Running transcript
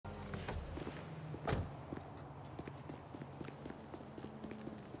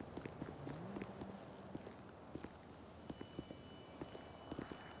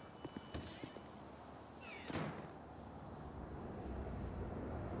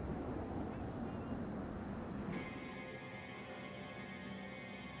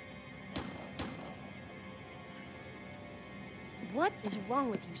what is wrong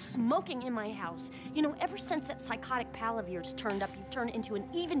with you smoking in my house? You know, ever since that psychotic pal of yours turned up, you've turned into an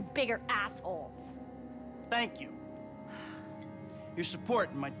even bigger asshole. Thank you. Your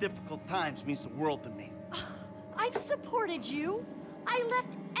support in my difficult times means the world to me. I've supported you. I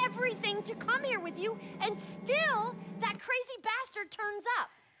left everything to come here with you, and still, that crazy bastard turns up.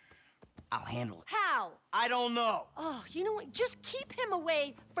 I'll handle it. How? I don't know. Oh, you know what? Just keep him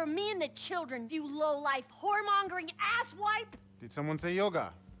away from me and the children, you low-life, whoremongering asswipe. Did someone say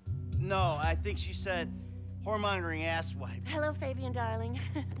yoga? No, I think she said whoremongering asswipe. Hello, Fabian, darling.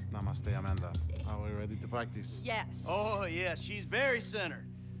 Namaste, Amanda. Are we ready to practice? Yes. Oh, yes, she's very centered.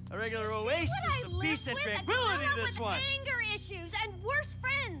 A regular oasis of peace and with tranquility, this with one. Anger issues and worse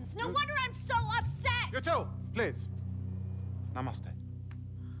friends. No wonder I'm so upset. You too, please. Namaste.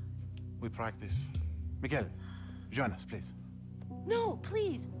 We practice. Miguel, join us, please. No,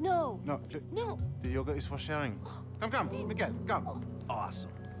 please, no. No, No. the yoga is for sharing. Come, Miguel, come.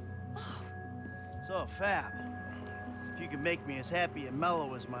 Awesome. So, Fab, if you can make me as happy and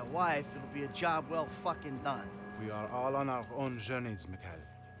mellow as my wife, it'll be a job well fucking done. We are all on our own journeys, Miguel.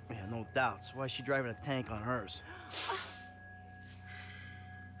 Yeah, no doubts. Why is she driving a tank on hers?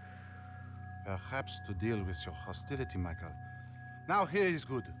 Perhaps to deal with your hostility, Michael. Now here is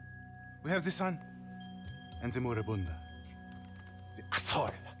good. We have the sun and the moribunda. The asshole.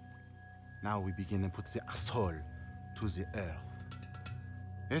 Now we begin and put the asshole to the earth.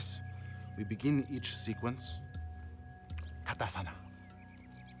 Yes? We begin each sequence. Tadasana.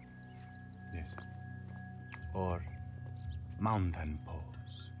 Yes. Or mountain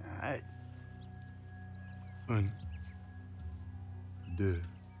pose. All right. 1, 2,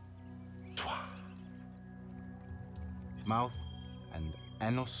 3. Mouth and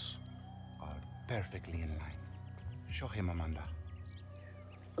anus are perfectly in line. Show him, Amanda.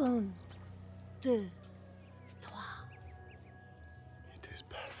 1, 2, 3. It is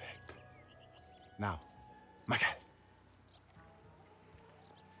perfect. Now, Michael.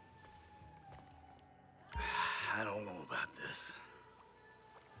 I don't know about this.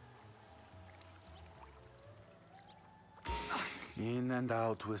 In and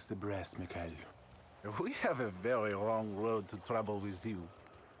out with the breath, Mikhail. We have a very long road to travel with you.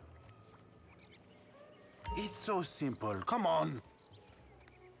 It's so simple. Come on.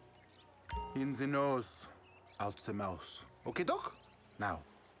 In the nose, out the mouth. Okay, Doc? Now,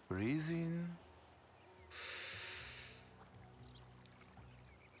 breathe in.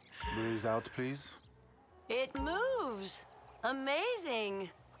 Breathe out, please. It moves. Amazing.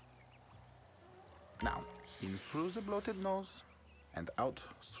 Now, in through the bloated nose and out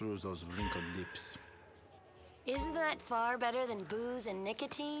through those wrinkled lips. Isn't that far better than booze and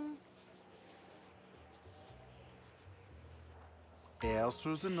nicotine? Air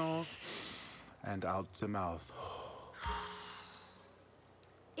through the nose and out the mouth.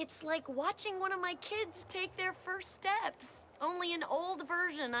 It's like watching one of my kids take their first steps. Only an old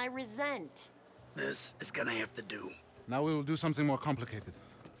version I resent. This is gonna have to do. Now we will do something more complicated.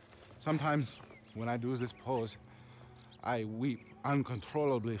 Sometimes, when I do this pose, I weep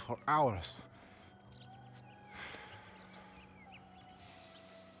uncontrollably for hours.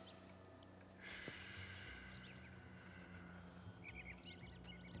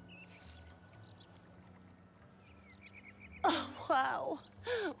 Oh, wow.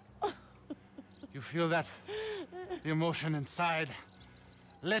 You feel that? The emotion inside.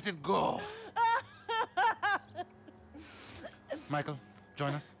 Let it go. Michael,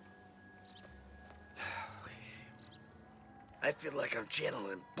 join us. I feel like I'm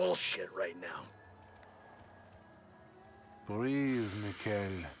channeling bullshit right now. Breathe,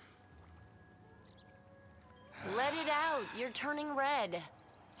 Mikhail. Let it out. You're turning red.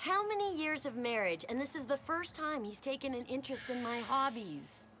 How many years of marriage, and this is the first time he's taken an interest in my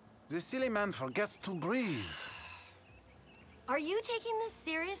hobbies? This silly man forgets to breathe. Are you taking this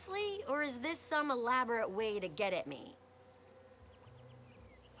seriously, or is this some elaborate way to get at me?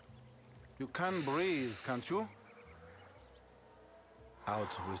 You can breathe, can't you?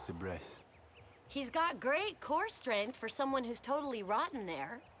 Out with the breath. He's got great core strength for someone who's totally rotten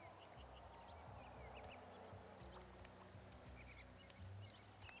there.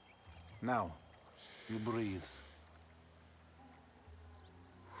 Now, you breathe.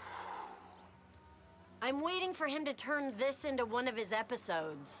 I'm waiting for him to turn this into one of his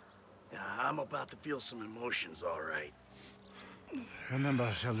episodes. I'm about to feel some emotions, all right.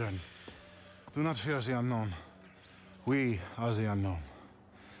 Remember, children, do not fear the unknown. We are the unknown.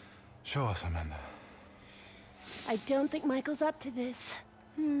 Show us, Amanda. I don't think Michael's up to this.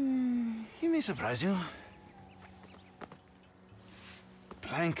 He may surprise you.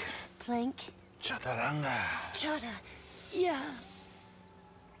 Plank. Plank. Chaturanga. Chata. Yeah.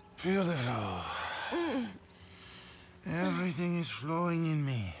 Feel it all. Everything is flowing in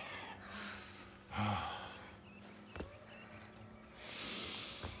me.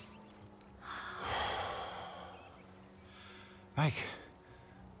 Mike,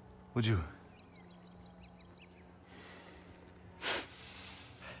 would you?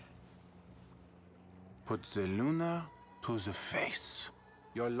 Put the Luna to the face.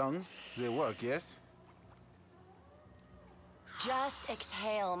 Your lungs, they work, yes? Just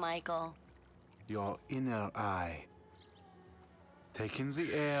exhale, Michael. Your inner eye. Take in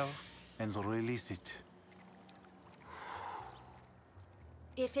the air and release it.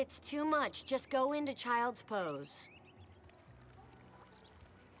 If it's too much, just go into child's pose.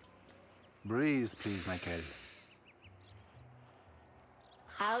 Breathe, please, Michael.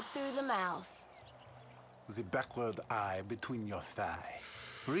 Out through the mouth. The backward eye between your thigh.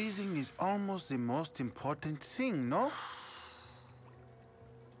 Breathing is almost the most important thing, no?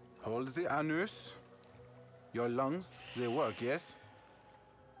 Hold the anus. Your lungs, they work, yes?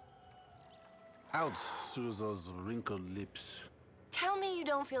 Out through those wrinkled lips. Tell me you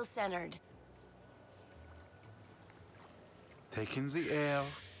don't feel centered. Take in the air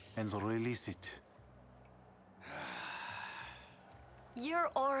and release it. Your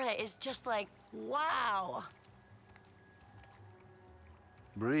aura is just like, wow.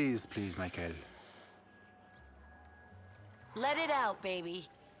 Breathe, please, Michael. Let it out, baby.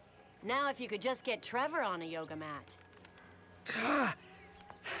 Now if you could just get Trevor on a yoga mat.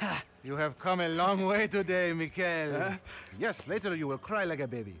 You have come a long way today, Michael. Yes, later you will cry like a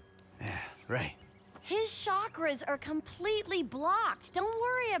baby. Yeah, right. His chakras are completely blocked. Don't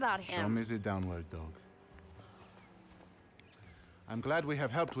worry about Show him. me the downward dog. I'm glad we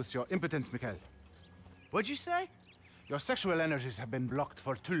have helped with your impotence, Michael. What'd you say? Your sexual energies have been blocked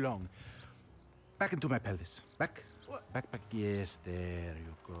for too long. Back into my pelvis. Back. What? Back, back. Yes, there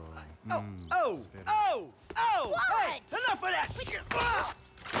you go. Oh! What? Hey, enough of that shit!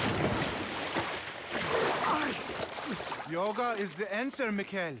 Yoga is the answer,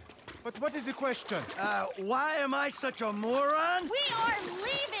 Michael. But what is the question? Why am I such a moron? We are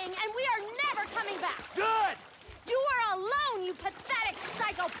leaving, and we are never coming back. Good! You are alone, you pathetic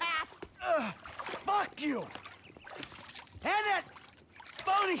psychopath. Fuck you! And that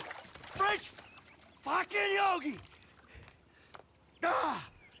phony French fucking yogi! Ah!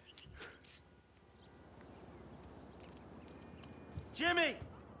 Jimmy,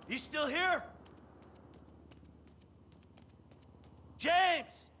 you still here?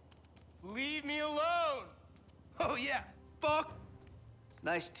 James! Leave me alone! Oh yeah, fuck! It's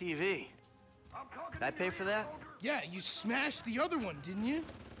nice TV. Did I pay for that? Yeah, you smashed the other one, didn't you?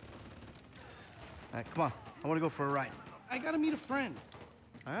 All right, come on. I want to go for a ride. I gotta meet a friend.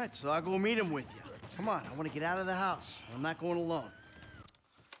 All right, so I'll go meet him with you. Come on, I want to get out of the house. I'm not going alone.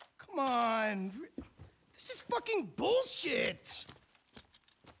 Come on. This is fucking bullshit!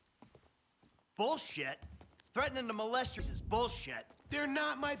 Bullshit? Threatening to molest you is bullshit. They're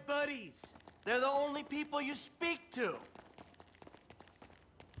not my buddies. They're the only people you speak to.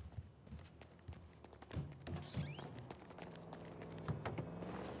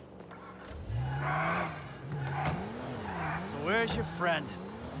 So where's your friend?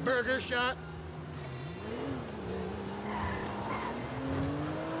 Burger shot?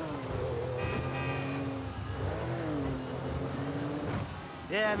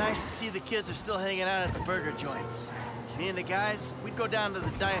 Yeah, nice to see the kids are still hanging out at the burger joints. Me and the guys, we'd go down to the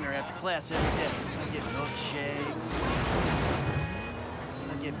diner after class every day. I'd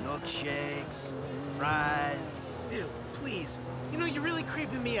get milkshakes, fries. Ew, please. You know, you're really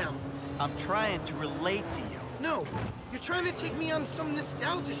creeping me out. I'm trying to relate to you. No, you're trying to take me on some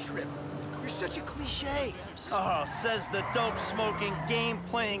nostalgia trip. You're such a cliche. Oh, says the dope-smoking,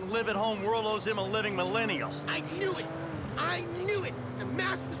 game-playing, live-at-home world-owes-him a living millennial. I knew it! I knew it! The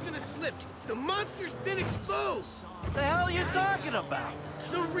mask was gonna slip. The monster's been exposed. The hell are you talking about?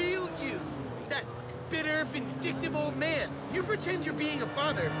 The real you. That bitter, vindictive old man. You pretend you're being a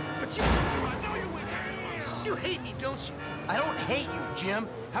father, but you... You hate me, don't you? I don't hate you, Jim.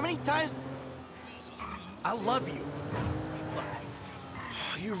 How many times... I love you.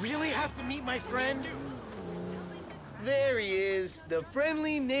 You really have to meet my friend? There he is, the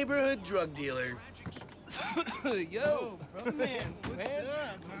friendly neighborhood drug dealer. Yo! Brother man, what's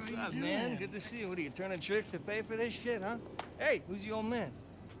up? What's up, man? Good to see you. What are you, turning tricks to pay for this shit, huh? Hey, who's your old man?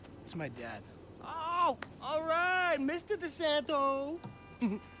 It's my dad. Oh, all right, Mr. DeSanto.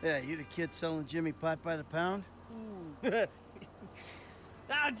 Yeah, you the kid selling Jimmy pot by the pound?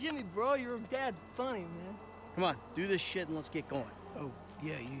 Jimmy, bro, your dad's funny, man. Come on, do this shit and let's get going. Oh,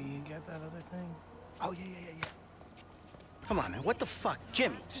 yeah, you got that other thing? Oh, yeah. Come on, man, what the fuck?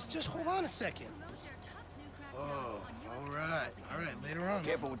 Jimmy. Just hold on a second. Oh, all right, later on.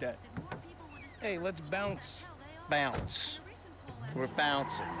 Careful with that. Hey, let's bounce. Bounce. We're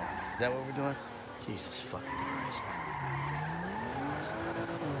bouncing. Is that what we're doing? Jesus fucking Christ.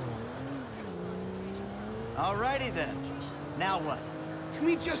 Alrighty then. Now what? Can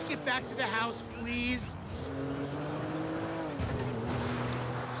we just get back to the house, please?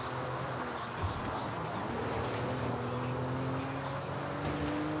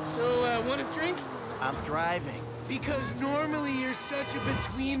 So, want a drink? I'm driving. Because normally you're such a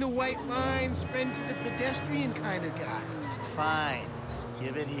between-the-white-lines, friend to the pedestrian kind of guy. Fine.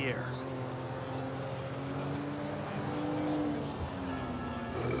 Give it here.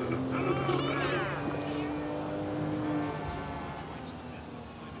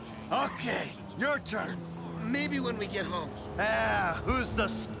 Okay, your turn. Maybe when we get home. Ah, who's the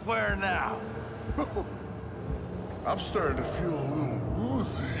square now? I'm starting to feel a little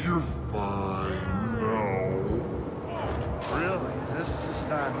woozy. You're fine now. Really? This is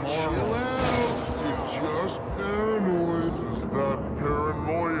not normal. Chill out. You're just paranoid. This is not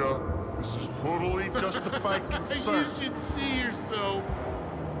paranoia. This is totally justified concern. You should see yourself.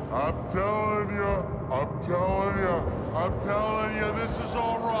 I'm telling you, this is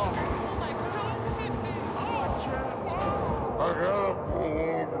all wrong. I gotta pull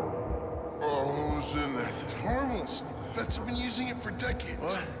over. Oh, who's in there? It's harmless. Vets have been using it for decades.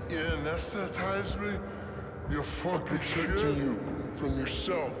 What? You anesthetized me? You fucking Protecting shit. you from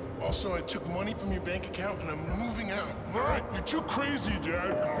yourself. Also, I took money from your bank account and I'm moving out. What? You're too crazy,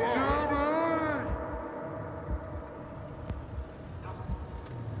 Dad. Jimmy!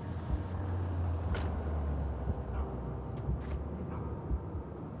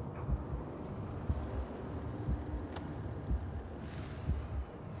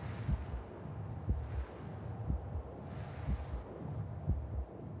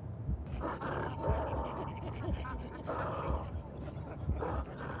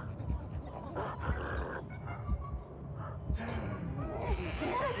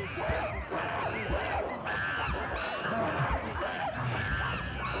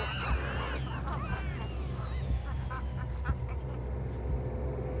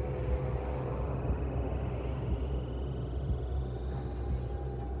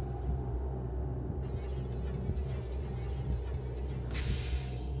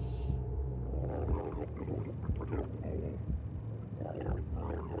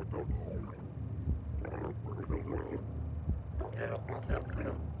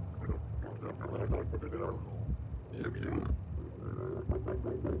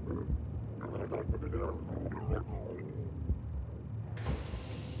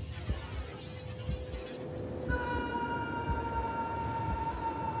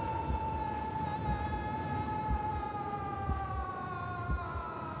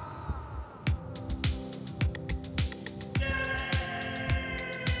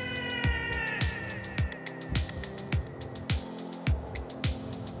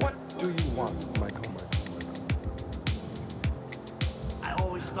 Do you want, Michael? I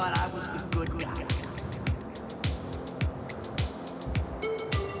always thought I was the good guy.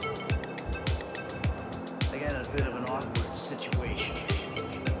 I got in a bit of an awkward situation.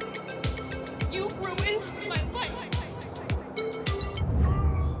 You ruined my life.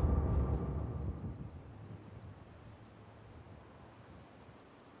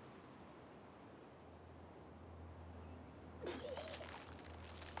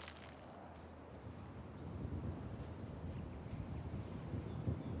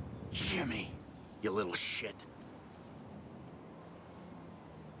 Jimmy, you little shit.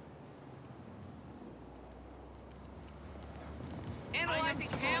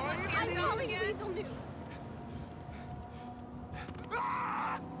 Analyzing Hamlet. I'm calling Weasel News.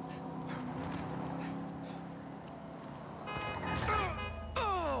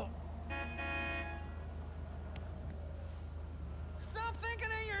 Stop thinking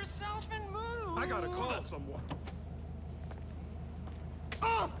of yourself and move. I gotta call someone.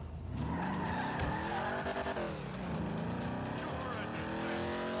 Oh!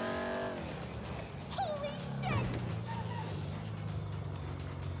 Holy shit!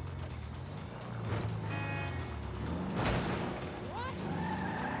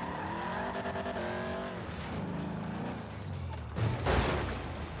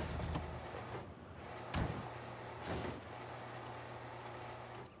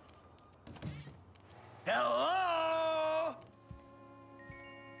 Hello?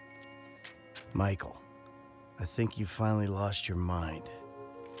 Michael, I think you finally lost your mind.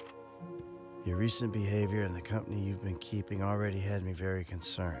 Your recent behavior and the company you've been keeping already had me very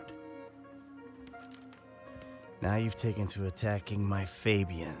concerned. Now you've taken to attacking my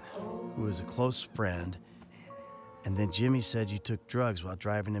Fabian, who is a close friend, and then Jimmy said you took drugs while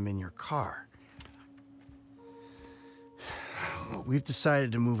driving him in your car. We've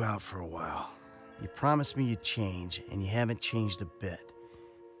decided to move out for a while. You promised me you'd change, and you haven't changed a bit.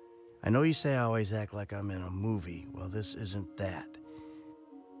 I know you say I always act like I'm in a movie. Well, this isn't that.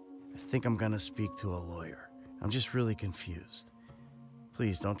 I think I'm gonna speak to a lawyer. I'm just really confused.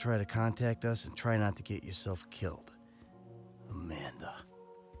 Please don't try to contact us and try not to get yourself killed. Amanda.